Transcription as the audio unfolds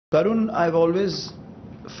Karun, I've always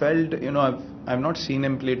felt, I've not seen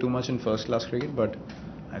him play too much in first class cricket, but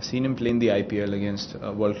I've seen him play in the IPL against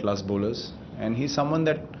world class bowlers, and he's someone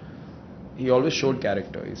that he always showed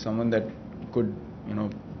character. He's someone that could,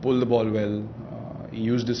 pull the ball well. He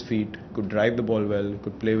used his feet, could drive the ball well,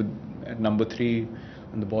 could play with at number three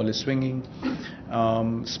when the ball is swinging.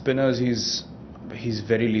 Spinners, he's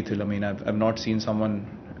very lethal. I mean, I've not seen someone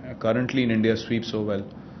currently in India sweep so well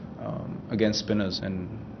against spinners, and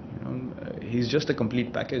he's just a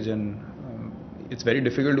complete package, and it's very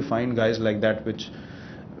difficult to find guys like that which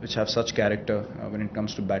have such character when it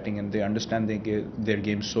comes to batting, and they understand their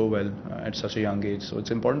game so well at such a young age. So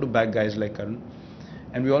it's important to back guys like Karun,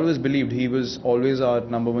 and we always believed he was always our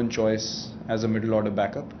number one choice as a middle order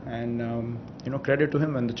backup, and credit to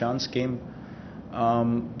him when the chance came.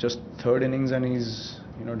 Just third innings, and he's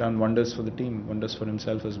done wonders for the team, wonders for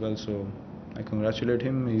himself as well. So I congratulate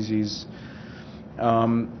him.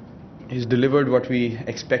 He's delivered what we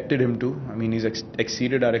expected him to. I mean, he's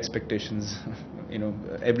exceeded our expectations,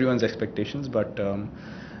 everyone's expectations. But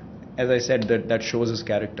as I said, that shows his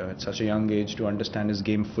character at such a young age to understand his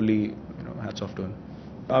game fully. Hats off to him.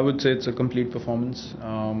 I would say it's a complete performance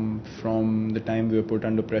from the time we were put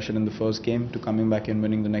under pressure in the first game to coming back and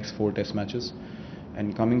winning the next 4 test matches.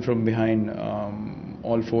 And coming from behind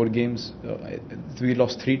all 4 games, we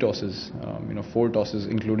lost 3 tosses, 4 tosses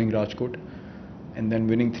including Rajkot, and then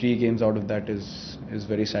winning 3 games out of that is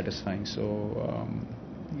very satisfying. So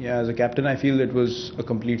as a captain, I feel it was a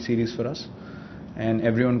complete series for us, and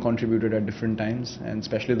everyone contributed at different times, and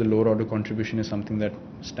especially the lower order contribution is something that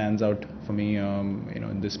stands out for me,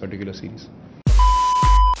 in this particular series.